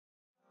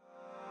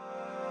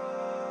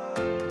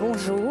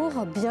Bonjour,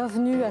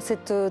 bienvenue à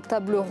cette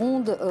table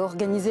ronde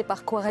organisée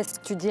par Quares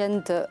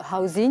Student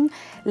Housing,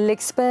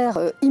 l'expert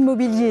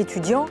immobilier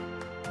étudiant.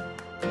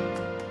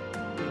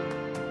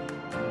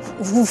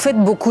 Vous faites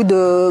beaucoup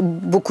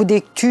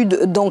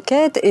d'études,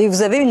 d'enquêtes et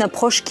vous avez une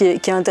approche qui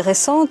est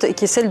intéressante et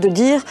qui est celle de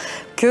dire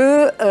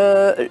que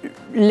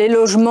les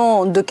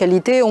logements de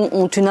qualité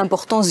ont une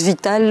importance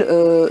vitale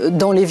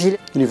dans les villes.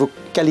 Au niveau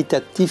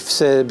qualitatif,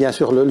 c'est bien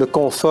sûr le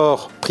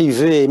confort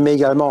privé, mais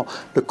également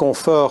le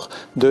confort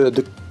de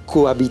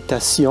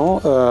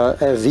cohabitation,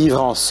 vivre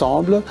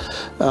ensemble,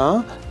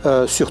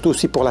 surtout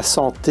aussi pour la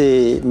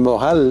santé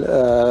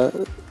morale.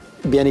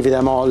 Bien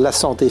évidemment, la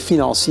santé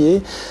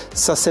financière,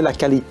 ça c'est la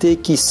qualité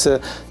qui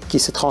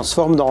se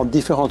transforme dans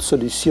différentes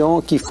solutions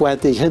qu'il faut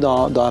intégrer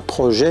dans un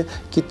projet,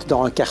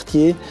 dans un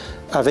quartier,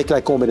 avec la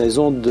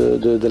combinaison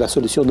de la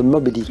solution de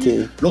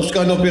mobilité.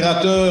 Lorsqu'un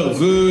opérateur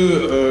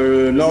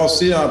veut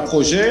lancer un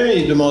projet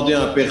et demander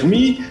un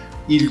permis,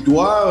 il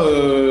doit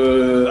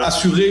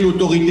assurer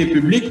l'autorité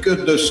publique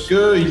de ce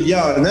qu'il y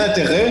a un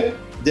intérêt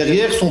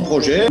derrière son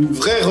projet, une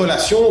vraie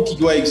relation qui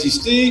doit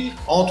exister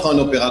entre un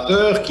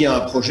opérateur qui a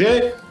un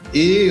projet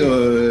et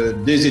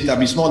des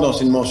établissements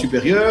d'enseignement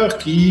supérieur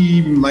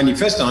qui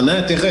manifestent un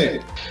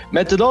intérêt.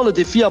 Maintenant, le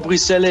défi à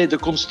Bruxelles est de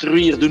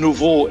construire de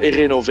nouveau et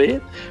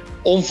rénover.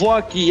 On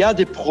voit qu'il y a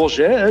des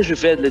projets, je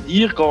viens de le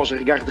dire, quand je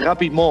regarde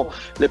rapidement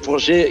les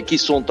projets qui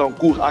sont en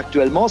cours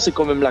actuellement, c'est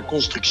quand même la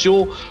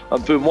construction un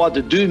peu moins de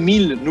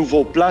 2000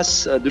 nouveaux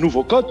places, de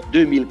nouveaux codes,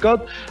 2000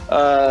 codes,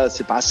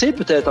 c'est pas assez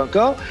peut-être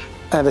encore.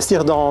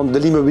 Investir dans de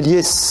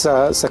l'immobilier,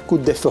 ça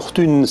coûte des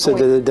fortunes, c'est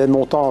oui, des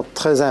montants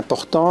très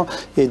importants.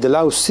 Et de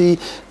là aussi,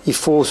 il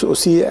faut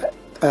aussi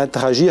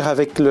interagir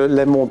avec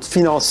le monde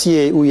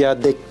financier où il y a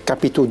des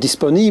capitaux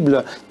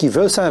disponibles qui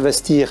veulent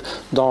s'investir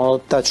dans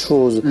tas de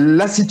choses.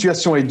 La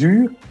situation est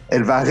dure,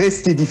 elle va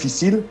rester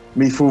difficile,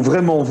 mais il faut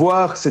vraiment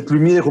voir cette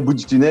lumière au bout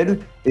du tunnel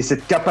et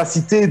cette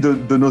capacité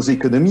de nos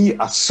économies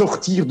à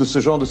sortir de ce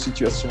genre de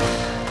situation.